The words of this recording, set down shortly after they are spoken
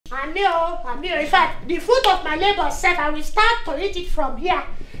I know. In fact, the fruit of my labor self, I will start to eat it from here.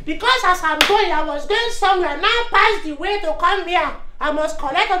 Because as I'm going, I was going somewhere. Now past the way to come here. I must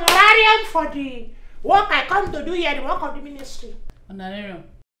collect honorarium for the work I come to do here, the work of the ministry. Honorarium?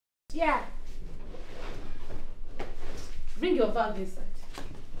 Yeah. Bring your bag this side.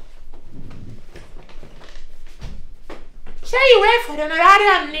 Say you wait for the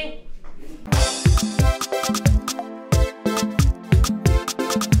honorarium, Nick.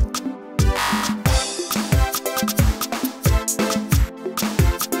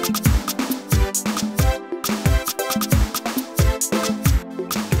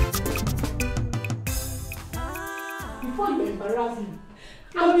 Before you embarrass me,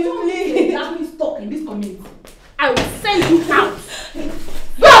 please let me stuck in this community. I will send you out.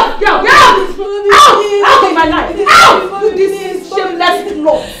 Go! Out of my life! Out! You this shameless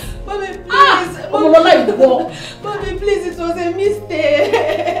law! Mommy, please! Mommy, please, it was a mistake!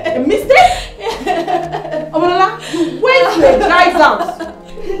 A mistake? Omolola, you went to a guy's house.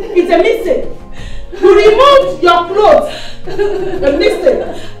 It's a mistake. You removed your clothes. A mistake.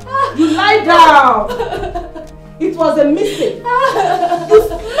 You lie down. It was a mistake. You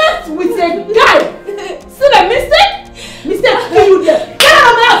slept with a guy. Still a mistake? Mistake kill you there. Get out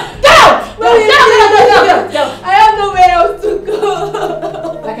of my house! Get out! Mommy, Get out! I have nowhere else to go.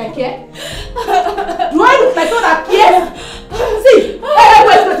 Like I care? Do I look like someone that cares? See! Hey,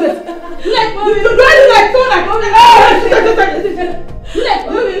 wait. Do I look like someone that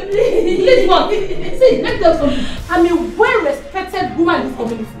please what? See, let me tell you something. I'm a well-respected woman in this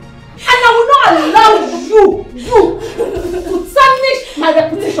community. And I will not allow you to tarnish my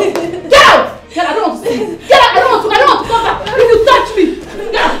reputation. Get out! I don't want to see you. Get out! I don't want to come back. If you touch me,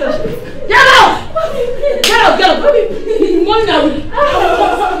 get out! Get out! Get out! One now, I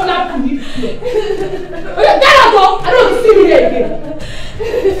will slap you. Okay, get out, bro! I don't want to see you here again.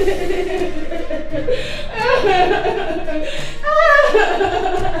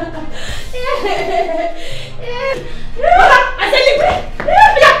 I said leave it!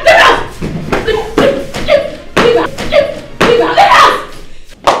 Leave out! Leave out!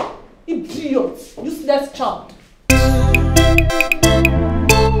 Idiot! Useless child!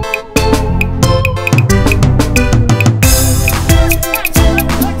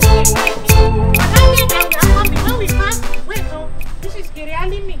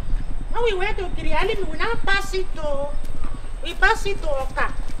 When we went to Kirialimi, we now pass it to Oka.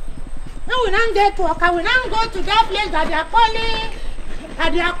 When we now get to Oka, we now go to that place that they are calling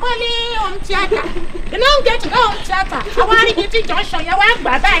home theater. You now get to the home theater. I want to get to Joshua. You want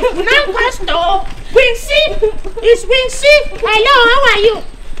Baba. We now pass to Wincy. It's Wincy. Hello, how are you?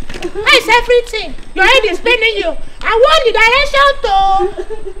 How's everything? Your head is paining you. I want the direction to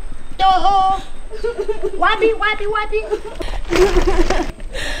Wabi.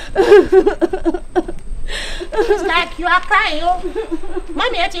 It's like you are crying, oh.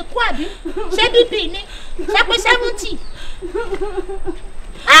 Mommy, at your quabi. She be 70.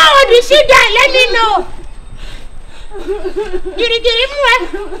 How did she die? Let me know.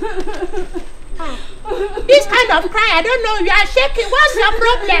 This kind of cry, I don't know. You are shaking. What's your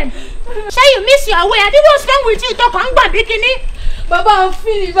problem? Say you miss your way. I think what's wrong with you? Talk on bikini. Baba, I'm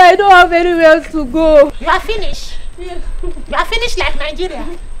finished. I don't have anywhere else to go. You are finished. Yeah. You are finished like Nigeria.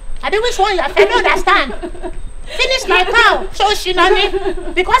 I don't which one you are. I don't understand. Finish like how? So she know me.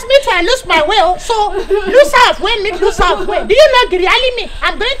 Because me try lose my way. So lose halfway, me lose halfway. Do you know Girialimi?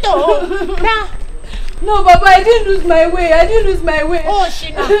 I'm going to now. No, Baba, I didn't lose my way. Oh,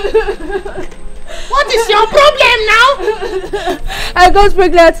 she know. What is your problem now? I got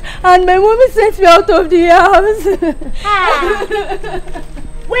pregnant and my mommy sent me out of the house.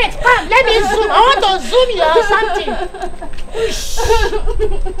 Wait, come, let me zoom. I want to zoom you or something.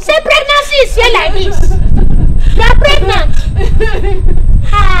 Say pregnancy is here like this. You are pregnant.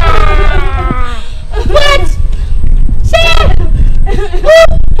 What? Say,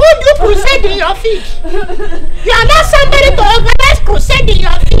 who do crusade in your feet? You are not somebody to organize crusade in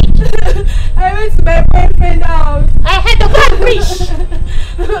your feet. I went to my boyfriend's house. I had to go and preach.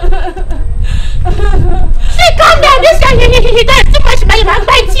 See, calm down. This guy, he does too much money. I'm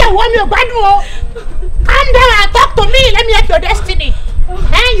biting you. Calm down and talk to me. Let me have your destiny.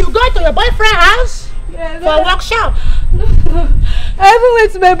 And you go to your boyfriend's house for a workshop. I even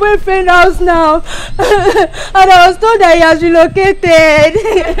went to my boyfriend's house now. And I was told that he has relocated.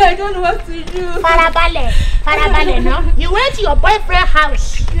 I don't know what to do. Farabale, no? You went to your boyfriend's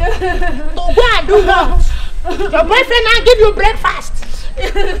house to go and do what? Your boyfriend now give you breakfast.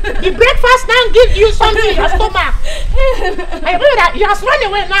 The breakfast now gives you something in your stomach. I remember that you have run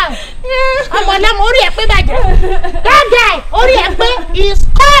away now. That guy, is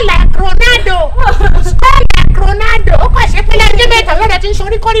called like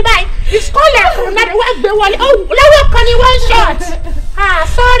kórìí báyìí. Ìsúkọ́lẹ̀ ẹ̀kọ́ náà wá gbé wọlé. Oh, lọ́wọ́ kan ní one shot. Ah,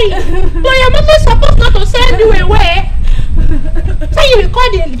 sorry. But your mama supposed not to send you away. So you will call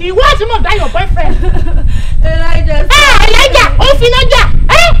the words not that your boyfriend. Elijah. Ah, Elijah. Oh, Finaja.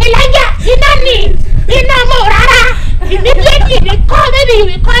 Elijah. Ina mo rara. Immediately they call. Maybe you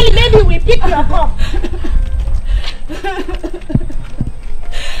will call him. Maybe we pick your call.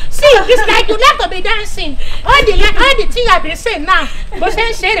 See, it's like you like to be dancing. All the things I've been saying now. But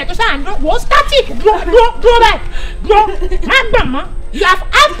then say that to say, what's static? Grow back. Mama, you have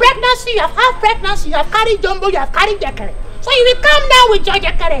half pregnancy, you have carried jumbo, you have carried jekere. So you will come down with your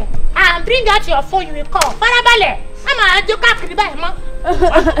jekere and bring out your phone, you will call. Farabale. I'm a joker, ma.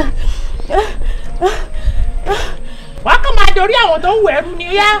 Welcome, my Doria, don't wear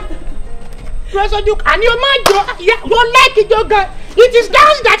me. And your man, you like it, your girl. It is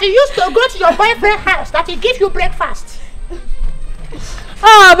dance that you used to go to your boyfriend's house that he give you breakfast.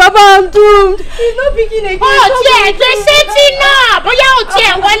 Ah, Baba, I'm doomed. He's not picking again. Oh, dear, they say no. But you're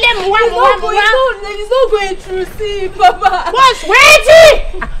dear, he's not going through. See, Baba. What's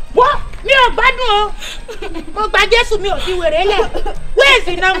waiting? What? Me a bad no. But by guess me, where's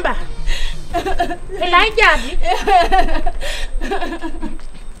the number? Elijah.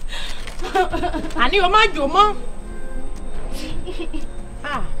 I need your man.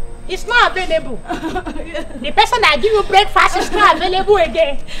 Ah, it's not available. The person that give you breakfast is not available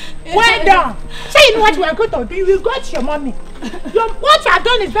again. Well done. Say you know what you are going to do. You will go to your mommy. What you have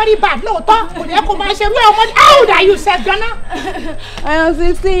done is very bad. No, talk. How old are you, Sir Ghana? I am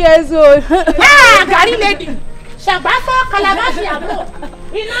 16 years old. Ah, Gary lady. Shabafo Kalabasi Abo.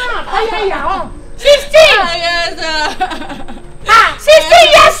 Ina, 16. Yes, sir. Ah, 16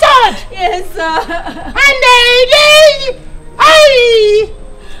 years old. Yes, sir. And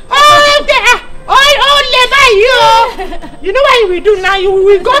you know what you will do now? You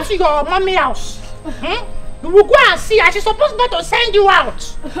will go to your mommy house. You will go and see her. She's supposed not to send you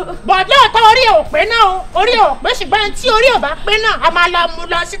out. But no, Ori o pe na o. Ori o pe ṣùgbọ́n tí Ori o bá pe na, a máa lọ mú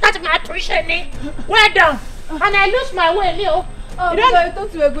lọ sí láti máa tuition ni. Well done. And I lose my way ni o. Oh, because I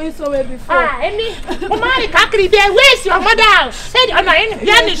thought you were going somewhere before. Ah, Emi, Mama Kakri there. Where's your mother house? Say the honor in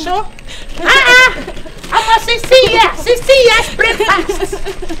the show. I'm 16 years breakfast.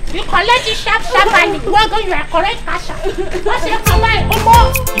 You collect it sharp and you work on your correct cash. What's your combine?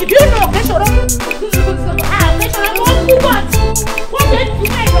 If you know, what did you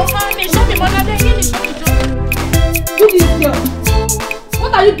make your money? Show me mother Who is here?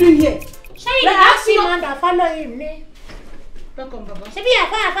 What are you doing here? Say the house man that follow him. Welcome, Baba.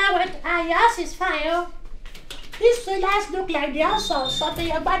 Your house is fine, oh. These two last look like the house of something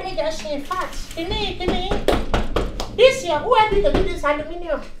your body just in fat. This year, who helped you to do this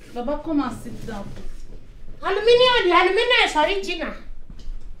aluminium? Baba, come and sit down. The aluminium is original.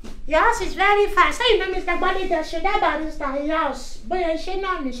 Your house is very fine. So you know Mr. Body does should that barrister in your house. But she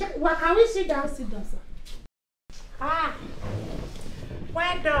not what can we sit down? Sit down, sir. Ah.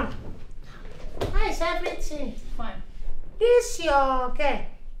 Well done. How is everything? Fine. This your okay.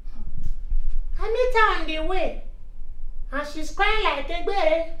 I meet her on the way. And she's crying like a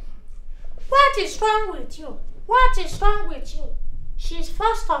baby. What is wrong with you? What is wrong with you? She's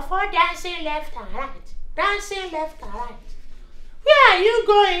first of all dancing left and right. Dancing left and right. Where are you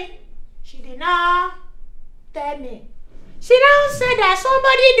going? She did not tell me. She now said that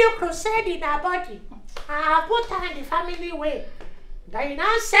somebody do crusade in her body. I put her in the family way. Then you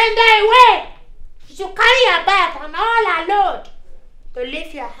now send her away. She should carry her bag and all her load to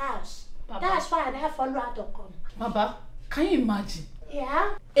leave your house. Baba. That's why I never follow her to come. Baba, can you imagine?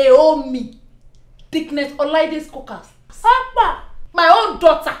 Yeah? Me, Thickness Olaide's cookers. Papa! My own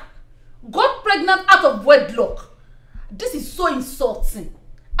daughter got pregnant out of wedlock. This is so insulting.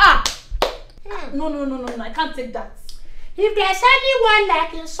 No, I can't take that. If there's anyone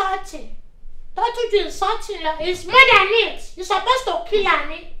like insulting, don't you do insulting? It's more than it. You're supposed to kill her.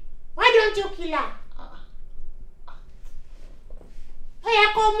 Why don't you kill her?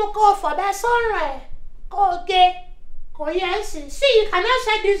 See, you cannot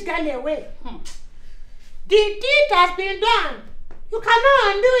set this girl away. The deed has been done. You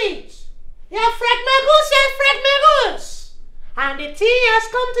cannot undo it. You're Fregmegus. And the thing has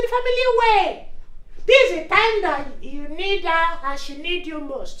come to the family way. This is the time that you need her and she needs you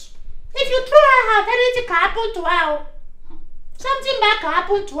most. If you throw her out, anything can happen to her. Something bad can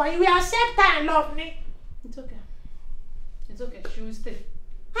happen to her. You will accept her and love me. It's okay. It's okay. She will stay.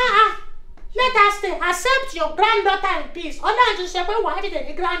 Let her stay. Accept your granddaughter in peace. Other than say, why did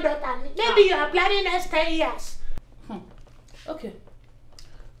the granddaughter? Maybe you are planning next 10 years. Okay.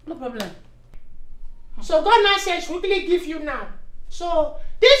 No problem. So God now says, quickly give you now. So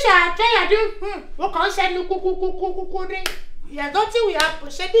this I tell you, we can send you kuku. Yeah, don't think we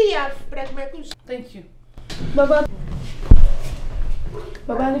have said you have pregnant. Thank you. Baba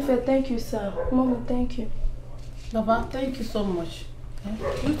Nife, thank you, sir. Mommy, thank you. Baba, thank you so much.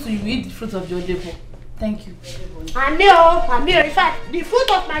 You too, you eat the fruit of your labor. Thank you. I know. In fact, the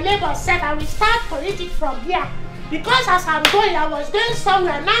fruit of my labor said I will start to eat it from here. Because as I'm going, I was going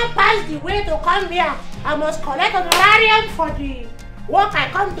somewhere. Now past the way to come here, I must collect an honorarium for the work I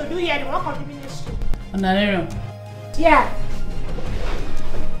come to do here, the work of the ministry. Honorarium? Yeah.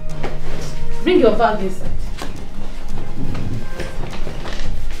 Bring your bag inside.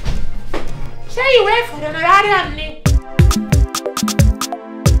 Say you wait for the honorarium, Nick.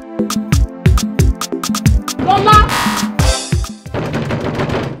 Lola!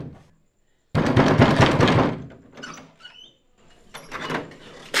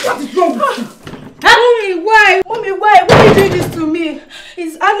 What is wrong with you? Mommy, why? Mommy, why? Why you doing this to me?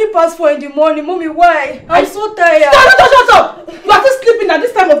 It's only past 4 in the morning. Mommy, why? I'm so tired. Shut up! You are still sleeping at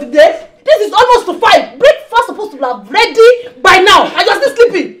this time of the day? This is almost to 5. Breakfast supposed to be ready by now. And you are still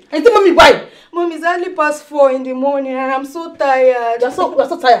sleeping. And tell mommy why? Mommy, it's only past 4 in the morning and I'm so tired. You are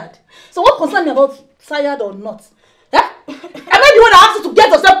so tired. So what concerns me about tired or not? Eh? Am I the one that asked you to get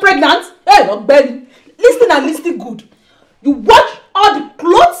yourself pregnant? Hey, look, Ben. Listen and listen good. You wash all the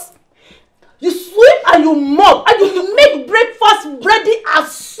clothes, you sweep and you mop, and you make breakfast ready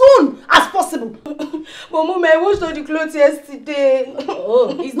as soon as possible. But Mommy, I washed all the clothes yesterday.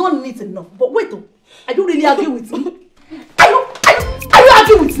 Oh, it's not neat enough. But wait, are you really arguing with me? Are you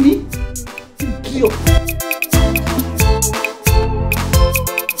arguing with me? Idiot.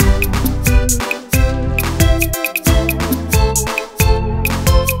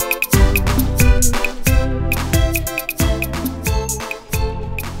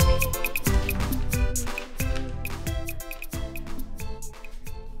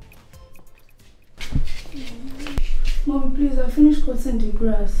 Mommy, please, I finished cutting the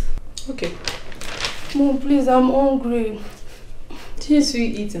grass. Okay. Mom, please, I'm hungry. Things we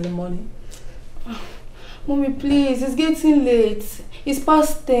eat in the morning. Mommy, please, it's getting late. It's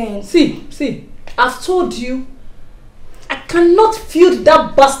past 10. See, I've told you, I cannot feel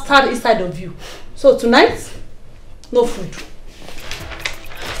that bastard inside of you. So tonight, no food.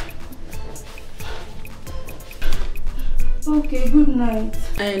 Okay, good night.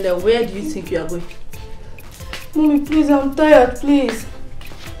 And where do you think you are going? Mommy, please, I'm tired, please.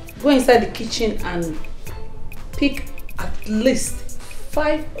 Go inside the kitchen and pick at least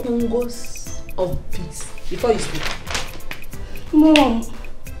 5 congos of beets before you sleep. Mom.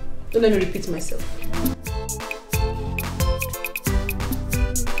 Don't let me repeat myself.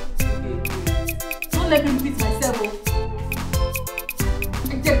 Don't let me repeat myself.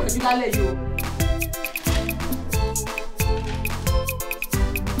 Oh.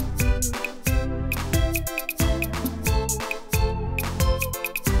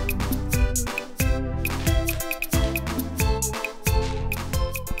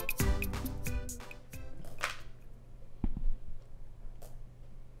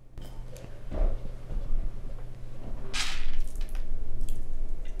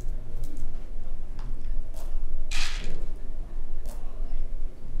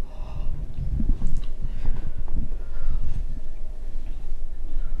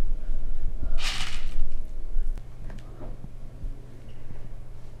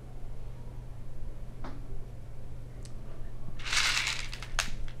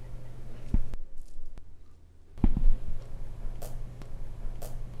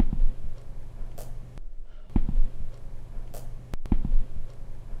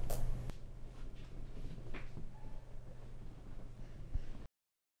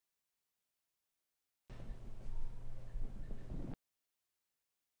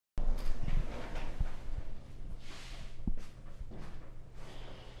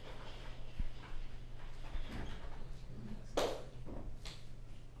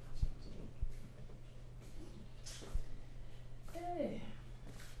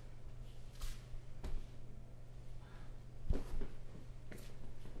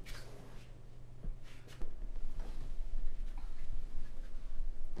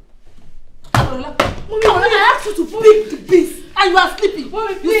 Mommy, I asked you to pick the beans and you are sleeping.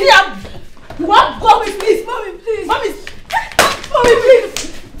 Mommy, please. You see, you have got with this. Mommy, please. Mommy, please.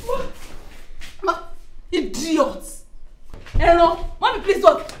 Idiot. Mommy, please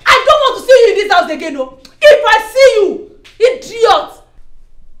don't. I don't want to see you in this house again. No. If I see you, idiot,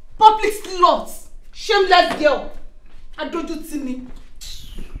 public slut, shameless girl, I don't you see me.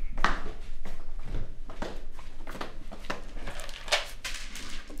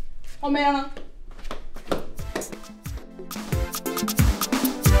 Oh, man.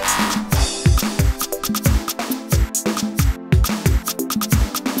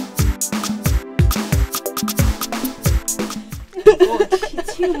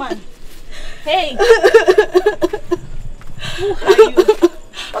 you, man? Hey! Who are you?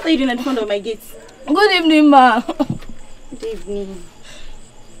 What are you doing at the front of my gate? Good evening, ma. Good evening.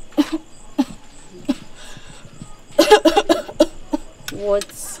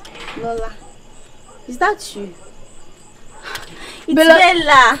 What? Lola? Is that you? It's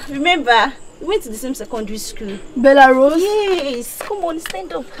Bella. Remember, we went to the same secondary school. Bella Rose? Yes. Come on,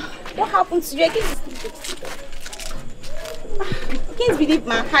 stand up. What happened to you? I can't believe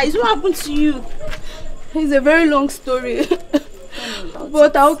my eyes. What happened to you? It's a very long story.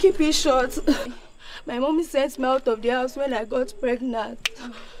 But I'll keep it short. My mommy sent me out of the house when I got pregnant.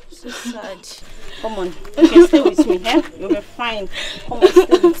 So sad. Come on, you can stay with me, eh? You'll be fine. Come on, stay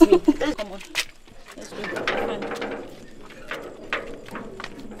with me. Come on. Let's go.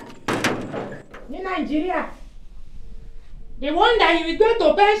 In Nigeria, the one that you will go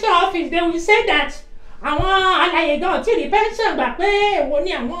to pension office, they will say that àwọn alàyè gan tí rí pension gbà pé èwo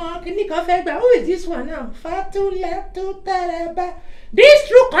ni àwọn kíní kan fẹ́ gbà. Who is this one now? Fatulatu Taraba. These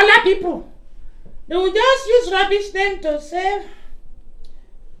true color people, they will just use rubbish name to say,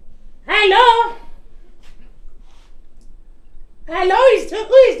 hello? Hello,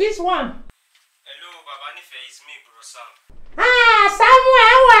 who is this one? Hello, Baba Nife, it's me, Bro Sam. Ah, Samuel,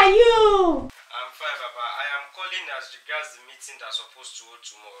 how are you? I'm fine, Baba. I am calling as regards the meeting that's supposed to hold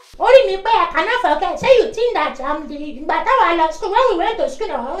tomorrow. Only me, I cannot forget. Say you think that but our school, when we went to school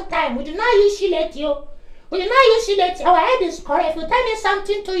the whole time, we did not use shillet you. We did not use shillet. Our head is correct. If you tell me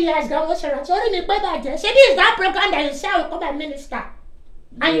something 2 years ago, so only me, say this is that program that you say I will come and minister.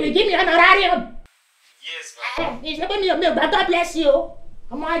 And you will give me an honorarium. Yes, Baba. God bless you.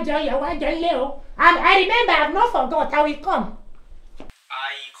 And I remember, I have not forgot. I will come. I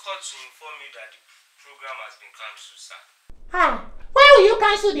called to inform you that the program has been cancelled, sir. Why will you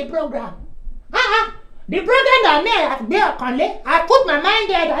cancel the program? The program that I put my mind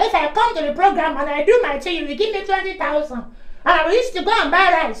there that if I come to the program and I do my thing, you will give me 20,000. And I used to go and buy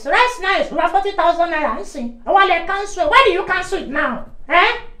rice. Rice now is 40,000 naira. I want to cancel. Why do you cancel it now?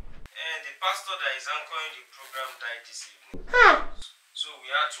 And the pastor that is anchoring the program died this evening. So we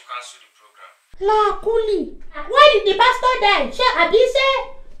had to cancel the program. La Kuli. Why did the pastor die?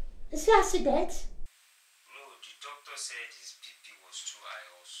 Is he accident? No, the doctor said his BP was too high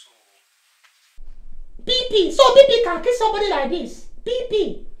also. BP? So BP can kill somebody like this?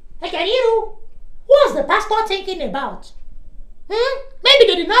 BP? What's the pastor thinking about? Maybe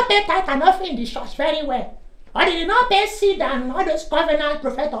they did not pay tithe and offering in the church very well. Or they did not pay seed and all those covenant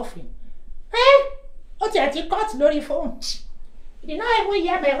prophet offering. What's the cut lorry phone? They did not even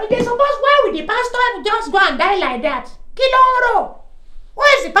hear me. They suppose why would the pastor just go and die like that? Kiloro!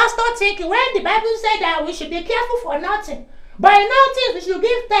 What is the pastor thinking when the Bible said that we should be careful for nothing? But in all things we should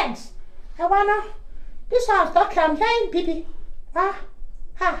give thanks. This one I'm talking, I'm hearing people.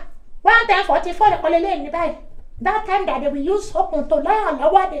 1:44 the colony in the Bible. That time that they will use open to lie on the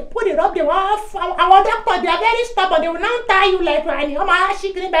water, they put it up the wall. Our doctor, they are very stubborn. They will not tie you like Rani.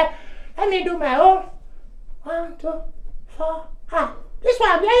 Let me do my own. 1, 2, 4. This one,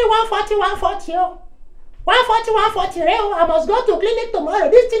 I'm hearing 140, 140. 140, 140. I must go to clinic tomorrow.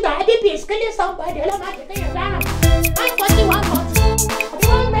 This thing that IDP is killing somebody. 140, 140.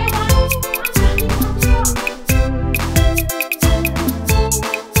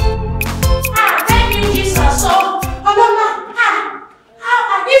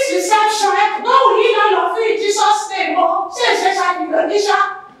 This reception, God will heal all of you in Jesus' name. How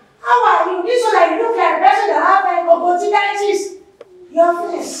are you? This one, you look like a person that have bronchitis. Your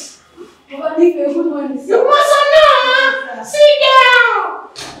face. Baba Nife, good morning. You must know. Sit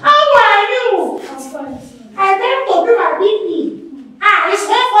down. How are you? I'm fine. I came to do my BP. It's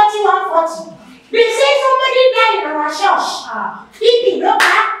 140, 140. They say somebody died in our church. BP, no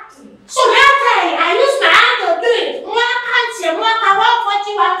back. So that time, I used my hand to do it. 140,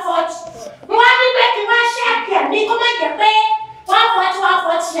 140. One make you one shake here. Me come and get paid. 140,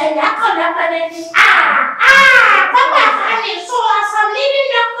 140. I come up and Papa, honey. So as I'm leaving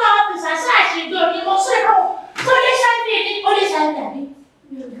doctor office, I said I should go. You must say no. So they shall be. Only shall be.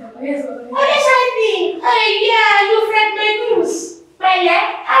 Yes, Only shall be. Yeah, you friend my news. Well,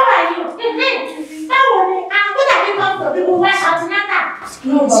 yeah. How are you? How are you? What have you come to? People wash out in that.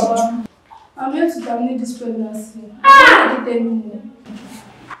 No, Baba. I'm here to terminate this pregnancy. I don't need anymore.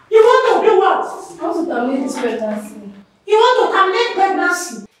 You want to do what? I want to terminate this pregnancy. You want to terminate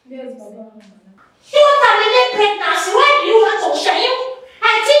pregnancy? Yes, Baba. You want to terminate pregnancy? Why do you want to share?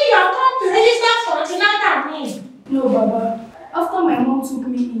 I think you have come to register for antenatal name. No, Baba. After my mom took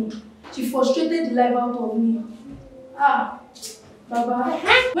me in, she frustrated the life out of me. Baba,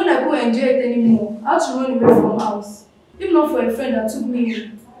 when I couldn't enjoy it anymore, I had to run away from the house. If not for a friend that took me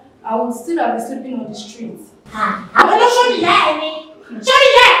in, I would still have been sleeping on the street. I'm not sure you lie me. Sorry,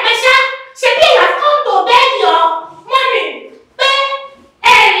 yeah, Mesha. Say me have come to beg your money.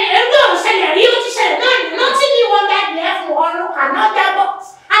 Nothing you want that left for another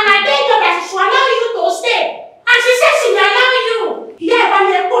box. And I beg her that she should allow you to stay. And she says she will allow you. Yeah, but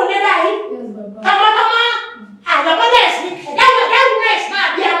you're going to die. Come on. And the mother is that woman is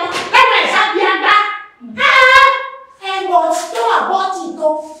not there. That one is not there. And but don't abort it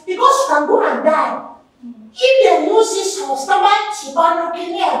though. Because you can go and die. If they use this stomach, you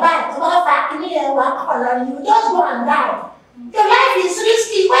just go and die. Your life is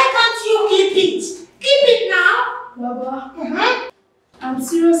risky. Why can't you keep it? Keep it now. Baba, I'm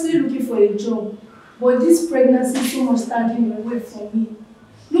seriously looking for a job. But this pregnancy is so much standing in the way for me.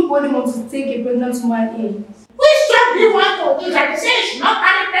 Nobody wants to take a pregnant woman in. Which job do you want to do? That say you should not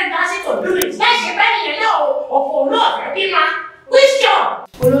carry pregnancy to do it. That's a very or not, which job?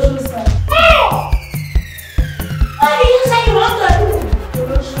 Olosho, sir. Oh! What do you say you want to do?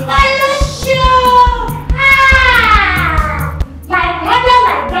 Olosho! Like mother,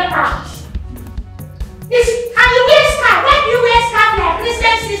 like daughter. And you wear scarf. Why do you wear scarf like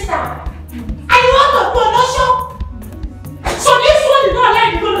Christian sister? And you want to do Olosho? So this one is not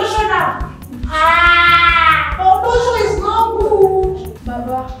like Olosho now. Olosho is not good.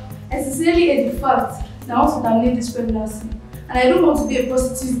 Baba, I sincerely hate the fact that I want to terminate this pregnancy. And I don't want to be a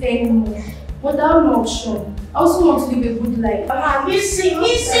prostitute anymore. But I have no option. I also want to live a good life. Listen to me.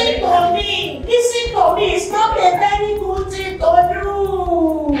 Listen to me. It's not a very good thing to do.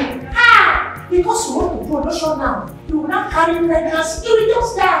 Because you want to do Olosho now, you will not carry pregnancy. You will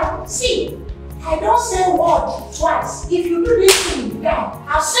just die. See, I don't say word twice. If you do this thing, you die.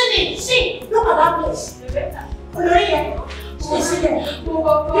 I've seen it. See, look at that place. See there. You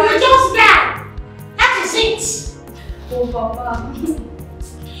will just die. That is it. Oh, Papa.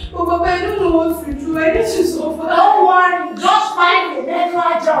 Oh, Papa, I don't know what to do. I need to suffer. Don't worry. Just find a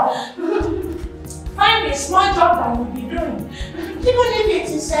regular job. Find a small job that you'll be doing. Even if it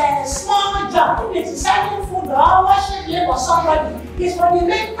is a small job, if it is selling food or washing plate for somebody, it's for the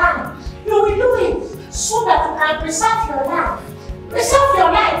meantime. You will do it so that you can preserve your life. Preserve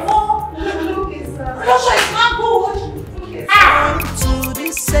your life. Oh, Okay, sir. Olosho is not good. Okay, To the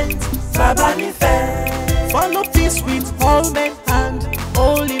saint, Baba Nife. Follow peace with all men and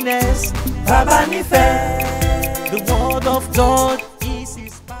holiness. Baba Nife. The word of God is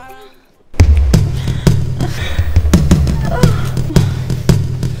his power.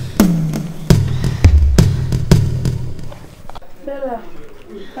 Bella,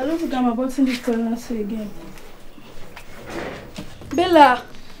 I don't think I'm aborting this pregnancy again. Bella,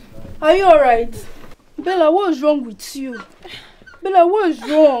 are you alright? Bella, what's wrong with you? Bella, what's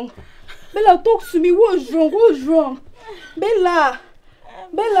wrong? Bella, talk to me. What's wrong? What's wrong? Bella,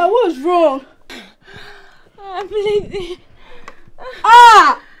 what's wrong? I'm bleeding.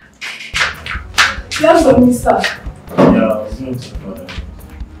 You have some mister. Yeah, I was going to know.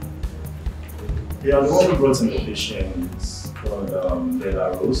 Yeah, the one who brought in the patient called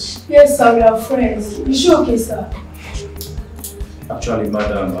Bella Rose. Yes, sir, we are friends. You sure okay, sir? Actually,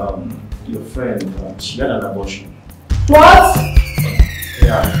 madam, your friend, she had an abortion. What?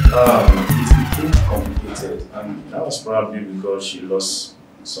 Yeah, it became complicated, and that was probably because she lost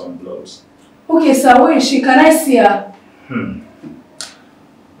some blood. Okay, sir, where is she? Can I see her?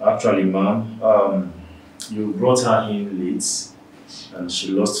 Actually, ma'am, you brought her in late, and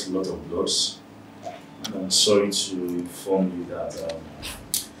she lost a lot of blood. And I'm sorry to inform you that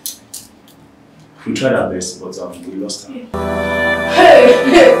we tried our best, but we lost her.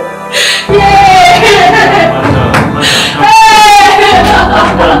 Hey!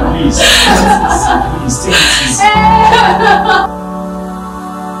 Madam, please take it easy.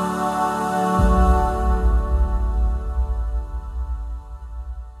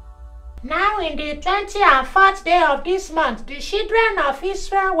 Now in the 24th day of this month, the children of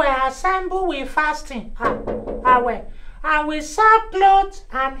Israel were assembled with fasting, and with sackcloth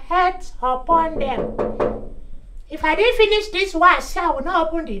and heads upon them. If I didn't finish this verse, I will not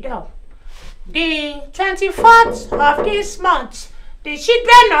open the door. The 24th of this month, the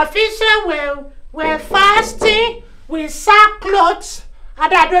children of Israel were fasting with sackcloth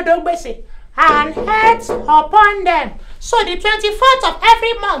and heads upon them. So the 24th of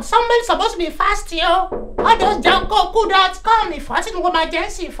every month, somebody's supposed to be fasting. All those junko could not come if fasting with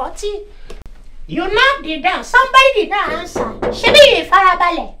emergency 40. You knocked it down. Somebody did not answer. Shebi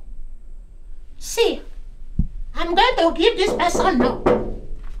Farabale. See, I'm going to give this person now.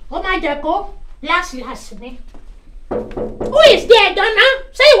 Oh my Jacko, last me. Who is there, Donna?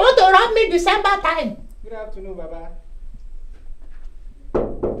 Say you want to rob me December time. Good afternoon, Baba.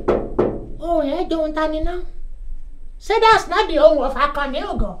 Oh, yeah, don't I know? Say that's not the home of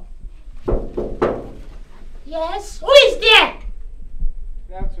Akanyogo. Yes. Who is there?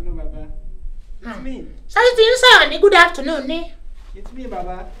 Good afternoon, Baba. It's me. Something, good afternoon, ne? It's me,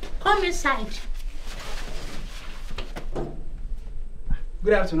 Baba. Come inside.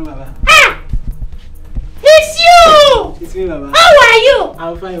 Good afternoon, Baba. Ah! It's you! It's me, Baba. How are you?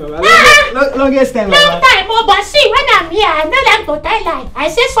 I'm fine, Baba. Ah! Longest time, Long Baba. time, oh, but see, when I'm here, I know that to tell lie. I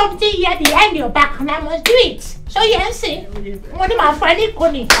say something here behind your back and I must do it. So you can see. What am I finding,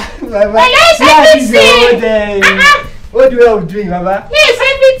 Connie? Baba. Well, let's everything. What do you have doing, Baba? Yes,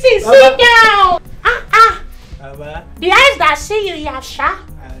 everything. Sit down. Baba. The eyes that see you, you have sha.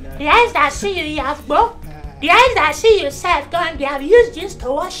 The eyes that see you, you have bo. The eyes that see yourself, don't they have used this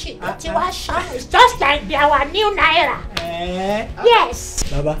to wash it. But you wash it's just like they are new naira. Yes.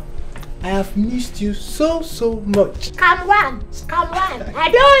 Baba, I have missed you so much. Come on. I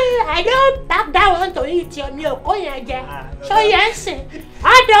don't back down to eat your milk. So yes,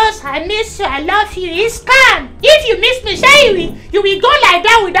 all those I miss you, I love you. It's calm. If you miss me, say you will go like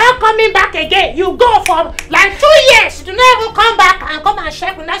that without coming back again. You go for like 2 years. You do not even come back and come and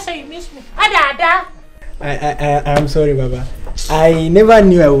check when I say you miss me. I'm sorry, Baba. I never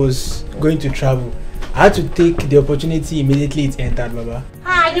knew I was going to travel. I had to take the opportunity immediately it entered, Baba.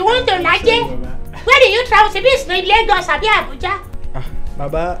 You want to like it? Where did you travel to? This in Lagos, Abuja?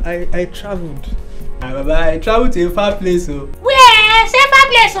 Baba, I traveled. Baba, I traveled to a far place. Where? Say far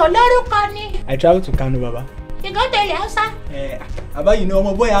place, Lorukoni. I traveled to Kano, Baba. You go to Elsa? Baba, you know,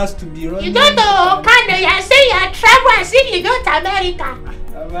 my boy has to be running. You go to Kano, you say you travel and see you go to America.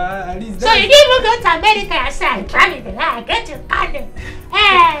 Baba, at least so you didn't even go to America and say I travel there, I get to Kano.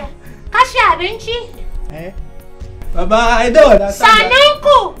 Kasha Vinci? Baba, I don't understand.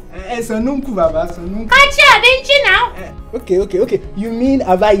 Sanunku! Sanunku, Baba, Sanunku. Kasha Vinci now? Okay. You mean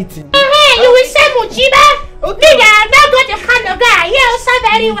have I eaten? You will say Mujiba? Okay. I'm not going to Kano guy. You also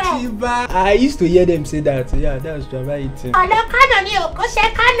very well. Mujiba. I used to hear them say that. So yeah, that was have I eaten. Oh, no, Kano, you go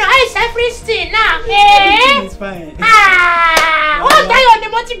say Kano. It's everything now. It's fine. What's that on the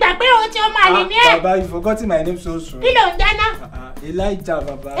motive? Baba, you forgot my name so soon. Elijah,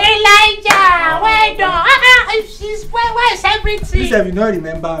 Baba. Elijah, well done. Where is everything? Please, if you don't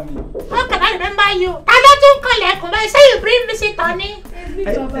remember me. How can I remember you? I don't collect. I say you bring visit, honey.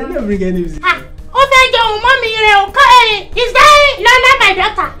 I don't bring any visit. Mommy, is that Lola, my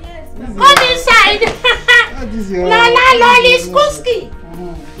daughter? Yes. Come inside. Lola Loliskuski.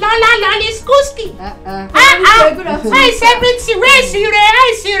 Lola Loliskuski. Where is everything? Where is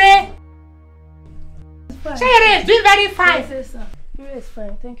Ire? Say Ire is doing very fine. Yes, sir. Ire is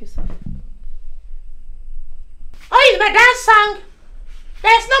fine. Thank you, sir. Oh, it's my dance song.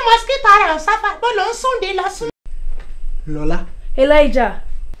 There's no mosquito around Safa. But on Sunday, last Lola. Elijah.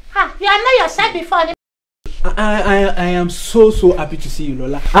 You are not yourself before. I am so happy to see you,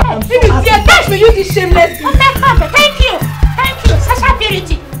 Lola. I am so happy. Thanks for you this shameless. Thank you. Sasha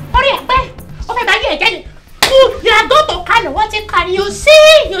Purity. Hurry up, again. You are going to Kano. What you can you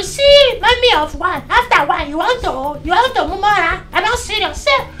see? Mommy of one. After one, you want to Mumora. I'm not serious.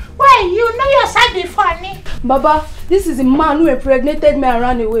 Say, why you know yourself before me? Baba, this is a man who impregnated me and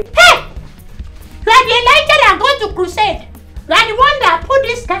ran away. Hey! You are the Elijah that are going to crusade. You are the one that put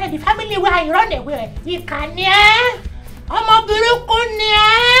this guy in the family where he run away. You can hear?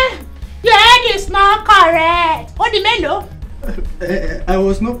 Your head is not correct. What the melo? I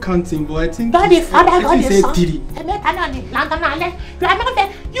was not counting, but I think God the Father, God the said Son. You are not there.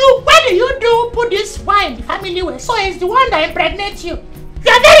 Why do you put this wine in the family way? So it's the one that impregnates you.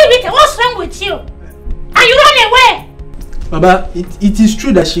 You are very wicked. What's wrong with you? And you run away. Baba, it is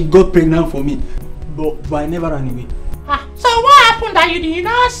true that she got pregnant for me, but I never ran away. So what happened that you did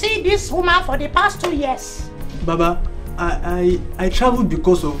not see this woman for the past 2 years? Baba, I traveled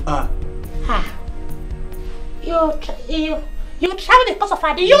because of her. You traveled because of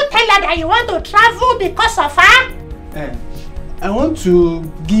her. Did you tell her that you want to travel because of her? I want to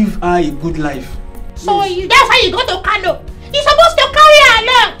give her a good life. So yes. That's why you go to Kano. You're supposed to carry her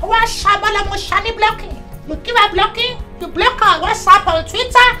along. Blocking. You give her blocking. You block her on WhatsApp, on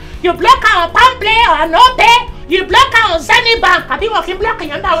Twitter. You block her on Pamplay or no pay. You block her on Zenny Bank. I've been working blocking.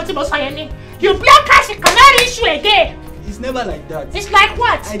 You block her, she cannot reach you again. It's never like that. It's like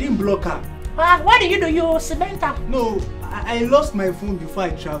what? I didn't block her. What do? You cement her? No, I lost my phone before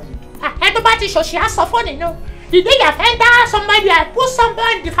I traveled. Everybody should she has a phone, you know. The day you have entered somebody, you have put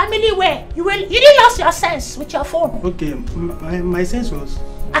somebody in the family where you didn't lose your sense with your phone. Okay, my sense was.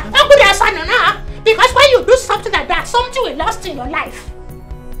 How good as I know, because when you do something like that, something will last in your life.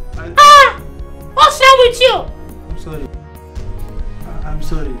 What's wrong with you? I'm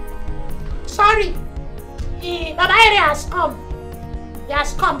sorry. sorry. Baba Ere has come. He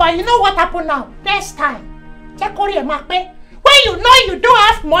has come, but you know what happened now? Next time, check on your map. When you know you don't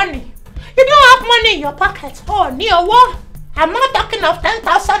have money, you don't have money in your pocket. Oh, near what? I'm not talking of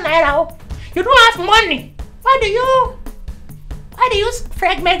 10,000 naira. You don't have money. Why do you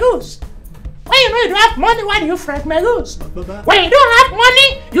frag my goose? When you know you don't have money, why do you frag my goose? When you don't have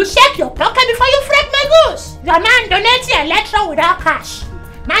money, you shake your pocket before you frag my goose. Your man donates your electron without cash.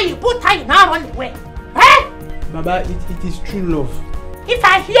 Now you put her, you now run away. Eh? Baba, it is true love. If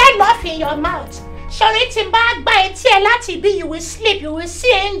I hear love in your mouth, you will sleep, you will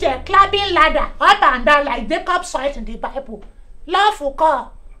see angel climbing ladder up and down like Jacob saw it in the Bible. Love for God,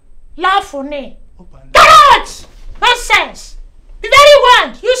 love for me. Get out! Nonsense! The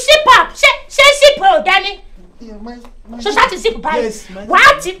very one, you zip up. Say zip up, Danny. So that is zip by. Yes,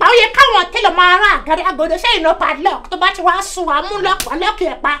 what? You can't tell a man, I go to say no padlock, to bat was so I moon lock or lock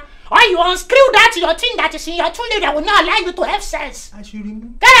your pa. Or you unscrew that your thing that is in your tune that will not allow you to have sense. I should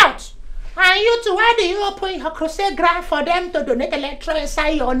remove. Get out! And you too, why do you open your crusade grant for them to donate electron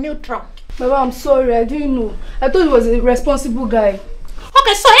inside your neutron? Baba, I'm sorry, I didn't know. I thought he was a responsible guy.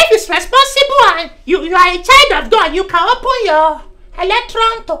 Okay, so if he's responsible and you are a child of God, you can open your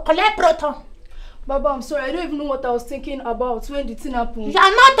electron to collect proton. Baba, I'm sorry, I don't even know what I was thinking about when the thing happened. You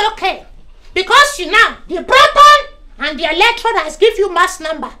are not okay. Because you know, the proton and the electron has give you mass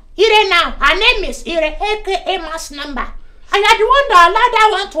number. Ire now, her name is Ire, aka mass number. And you are the one that allowed that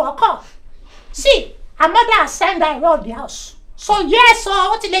one to occur. See, her mother has sent her around the house. So yes, so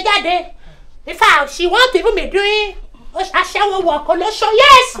what did they do? In fact, she won't even be doing a shower walk. So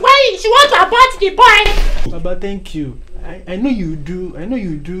yes, when she wants to abort the boy. Baba, thank you. I know you do. I know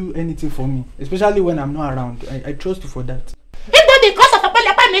you do anything for me, especially when I'm not around. I trust you for that. If not because of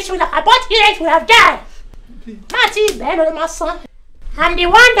a she would have abort here, she would have died. Marty, better my son. I'm the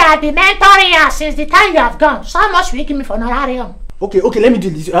one that I've been mentoring her since the time you have gone. So how much will you give me for honorarium? Okay, let me do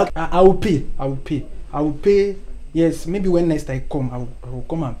this. I will pay. I will pay. Yes, maybe when next I come, I will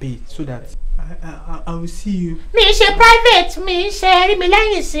come and pay so that I will see you. Me, she private. Me, she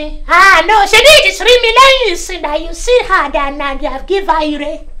remain see. Ah, no, she did it. Remain see that you see her that now you have given her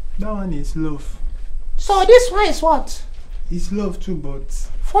ire. That one is love. So this one is what? It's love too, but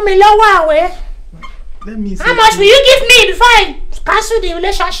for me, lower away. Let me see. How much will you give me before I cancel the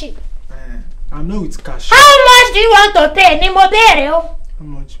relationship? I know it's cash. How much do you want to pay? How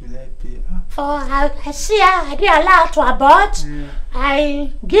much will I pay? For I see her, I did allow her to abort. Yeah.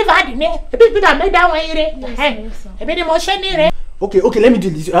 I give her the name. Okay, let me do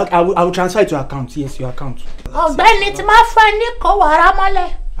this. I will transfer it to your account. Yes, your account. Oh, Ben, it's my friend Nico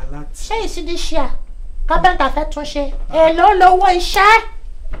Waramale. Say, see this year. Carpenter Fetushe. Hello, what is share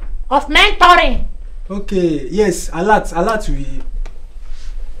of mentoring? Okay, yes, a lot we.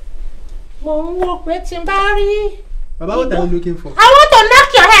 Baba, what are you looking for? I want to knock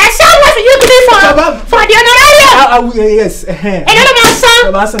your head. So what will you give me for? Baba, for the honorarium? I will, yes.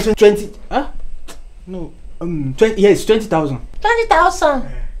 Baba, son. 20. No. 20. Yes, 20,000.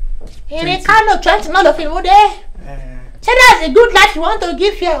 20,000. In a kind of 20, not of him, would they? Say that's a good life you want to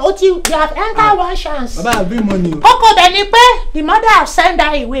give here. You have entered one chance. Baba, I'll bring money. The mother have sent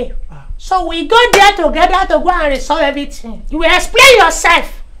her away. So we go there together to go and resolve everything. You will explain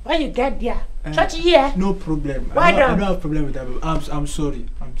yourself when you get there. No problem. I don't have problem with that. I'm sorry.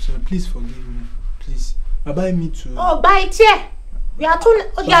 Please forgive me. Please. Baba, me too. Oh, buy it here. You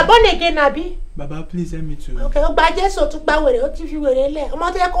are born again, Abi. Baba, please help me too. Okay, buy this so to buy with it. If you were there, I'm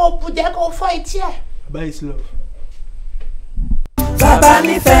not there go for it here. Baba is love. Baba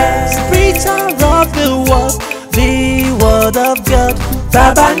Nife, preacher of the word of God.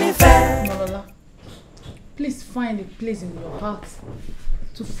 Baba Nife. Please find a place in your heart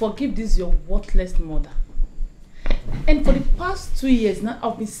to forgive this your worthless mother. And for the past 2 years now,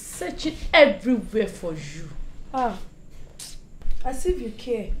 I've been searching everywhere for you. As if you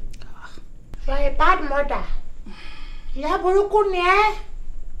care. You are a bad mother. You have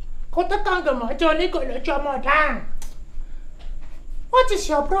what is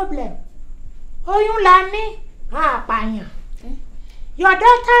your problem? Your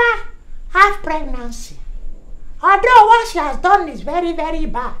daughter has pregnancy. Although what she has done is very, very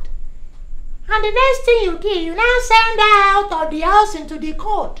bad. And the next thing you do, you now send her out of the house into the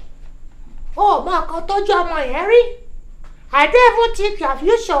cold. Oh, I don't even think you have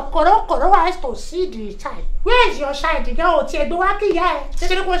used your koro eyes to see the child. Where is your child?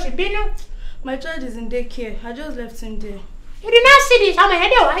 My child is in daycare. I just left him there. You did not see this. I'm a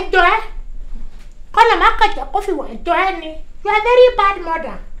head of white door. You are a very bad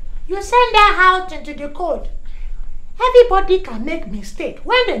mother. You send her out into the cold. Everybody can make mistake.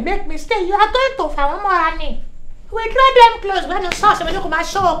 When they make mistake, you are going to find more money. We draw them close when you saw somebody come and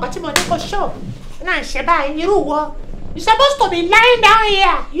show up, but you want to show. You're supposed to be lying down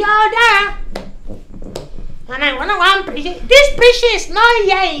here. You are there. And I want to preach. This preaching is not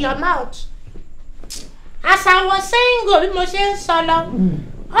here in your mouth. As I was saying, go be motion solo.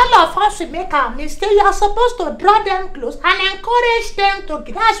 All of us will make a mistake. You are supposed to draw them close and encourage them to.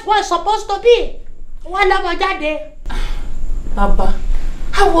 That's what it's supposed to be. Baba,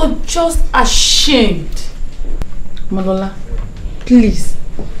 I was just ashamed. Malola, please,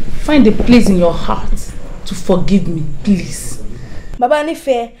 find a place in your heart to forgive me, please. Baba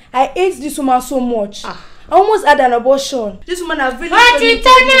Nife, I hate this woman so much. I almost had an abortion. This woman has really... What you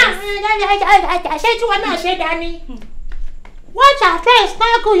tell now? I said you want to say, Danny. What your face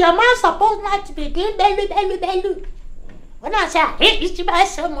now? Your man supposed not to be doing belly. When I say I hate this woman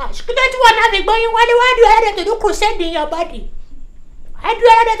so much, you don't want to be going. Why do you have to do crusade in your body? Why do you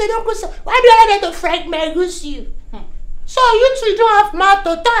have to do crusade? Why do you have to fragment you? So you two don't have mouth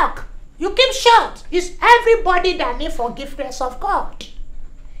to talk. You keep short. It's everybody that needs forgiveness of God.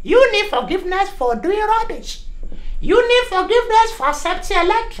 You need forgiveness for doing rubbish. You need forgiveness for accepting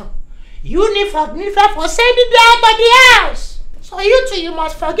election. You need forgiveness for sending you out of the house. So you two, you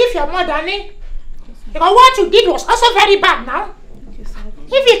must forgive your mother, because what you did was also very bad now.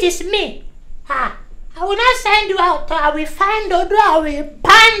 If it is me, I will not send you out. I will find Odo. I will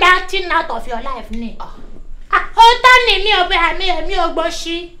ban that thing out of your life.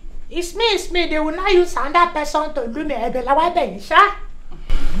 It's me. They will not use another person to do me.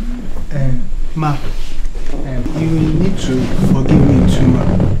 Ma, you need to forgive me too, ma.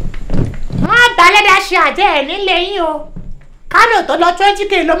 Kano to lo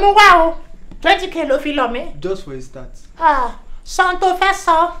 20k lo mu wa o. 20k lo fi lo mi. Just for a start. Son to fe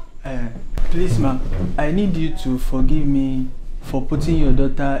so. Please, ma, I need you to forgive me for putting your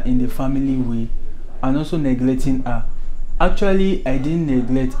daughter in the family way and also neglecting her. Actually, I didn't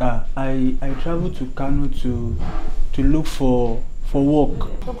neglect her. I traveled to Kano to look for work.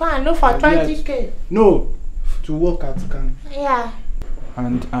 You go and look for 20k. No, to work at Kano. Yeah.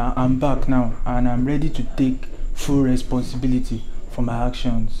 And I'm back now, and I'm ready to take full responsibility for my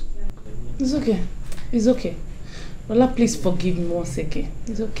actions. It's okay. It's okay. Lola, please forgive me once again.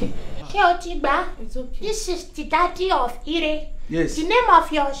 It's okay. It's okay. This is the daddy of Ire. Yes. The name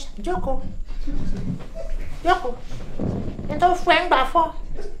of yours, Joko. Joko. And of friend before.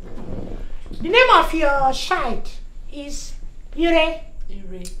 The name of your child is Ire.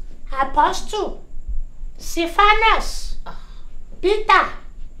 Apostle. Stephanus. Peter.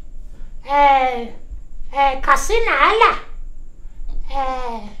 Kasina Allah.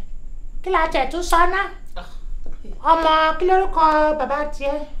 Kí la tẹ̀ tún sọ́nà? Ọmọ kí lórúkọ bàbá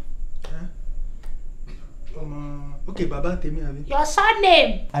tiẹ̀? Okay, Baba tèmi àbí. Your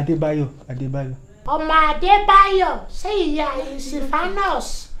surname? Adebile. Ọmọ Adébáyọ̀. Say ìyá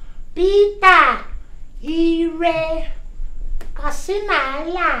Stephanus, Peter, Ire, Kasina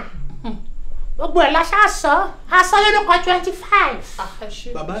Allah. Gbogbo ẹ̀ la ṣá sọ. A sọ lórúkọ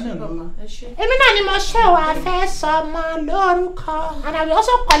 25. Baba náà ló. Èmi náà ni mo ṣe wà fẹ́ sọ ọmọ lórúkọ. And I will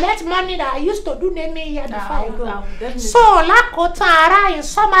also collect money that I used to do naming here before I go. So lákòótán ara in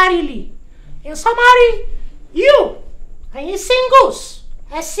summary, you and you singles,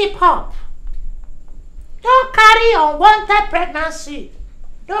 sip up. Don't carry unwanted pregnancy.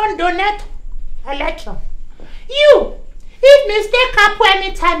 Don't donate election. You, if mistake happen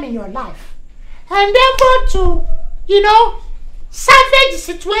anytime in your life, endeavor to, salvage the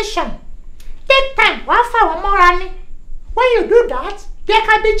situation. Take time. When you do that, there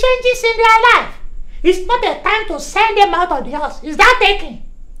can be changes in their life. It's not the time to send them out of the house. Is that taking?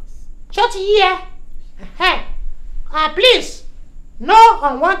 Shut here. Please, no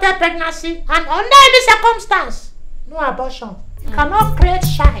unwanted pregnancy, and under any circumstance, no abortion. You cannot create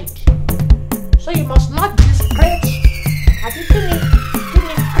child. So you must not discreate. Give me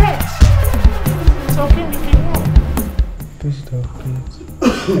create. So give me Please don't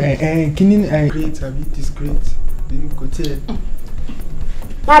create. Can you create a bit discreet? Then you go tell.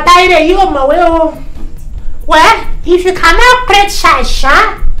 But well, if you cannot create child,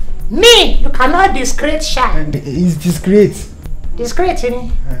 you cannot discreate child. It's discreet. Discreet,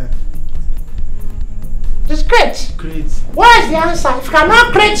 discreet. Great. What is the answer? If you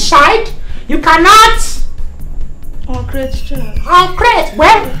cannot create child, you cannot Create child. Create.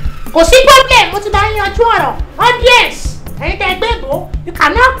 Well, kò sí problem. Mo ti bá yín yanjú ọ̀rọ̀. Audience, ẹ̀yin tẹ́ gbé bò. You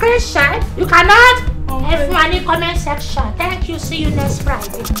cannot create child. You cannot. Everyone in comment section. Thank you. See you next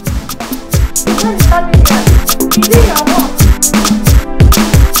Friday. What is coming here? You do your work.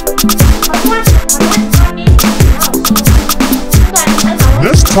 I want to collect money in the house.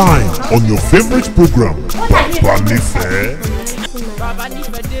 Next time on your favorite program, Baba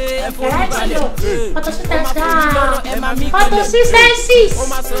Nife. Photosynthesis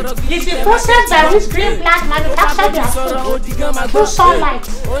is the process by which green plant manufacture their food through sunlight,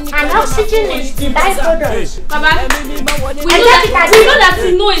 and oxygen is the byproduct. Baba, we know that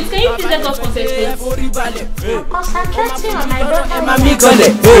you know it. Can you please let us concentrate? I'm concentrating on my daughter. Mami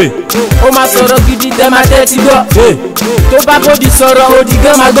kọlẹ̀, ó máa sọ̀rọ̀ gidi tẹ́ máa tẹ́tí gbọ́. Tó bá bódi sọ̀rọ̀ òdì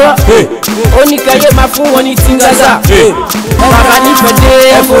gan máa gbọ́. Ó ní káyé máa fún wọn ní tìǹgàzà. Baba Nife dé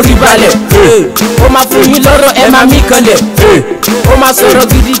ẹ forí balẹ̀. Ó máa fún yín lọ́rọ̀ ẹ máa mí kọlẹ̀. Ó máa sọ̀rọ̀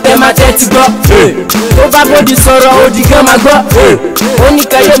gidi tẹ́ máa tẹ́tí gbọ́. Tó bá bódi sọ̀rọ̀ òdì gan máa gbọ́. Ó ní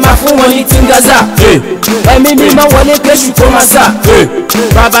káyé máa fún wọn ní tìǹgàzà. Ẹ̀mí mímọ́ wọlé kéṣù kó máa sà.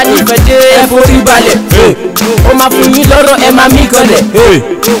 Baba Nife dé ẹ forí balẹ̀. Ó máa fún yín lọ́rọ̀ ẹ máa mí kọlẹ̀.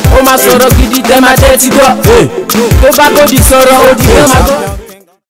 Ó máa sọ̀rọ̀ gidi tẹ́ máa tẹ́tí gbọ́. Tó bá bódi sọ̀rọ̀ òdì gan máa gbọ́.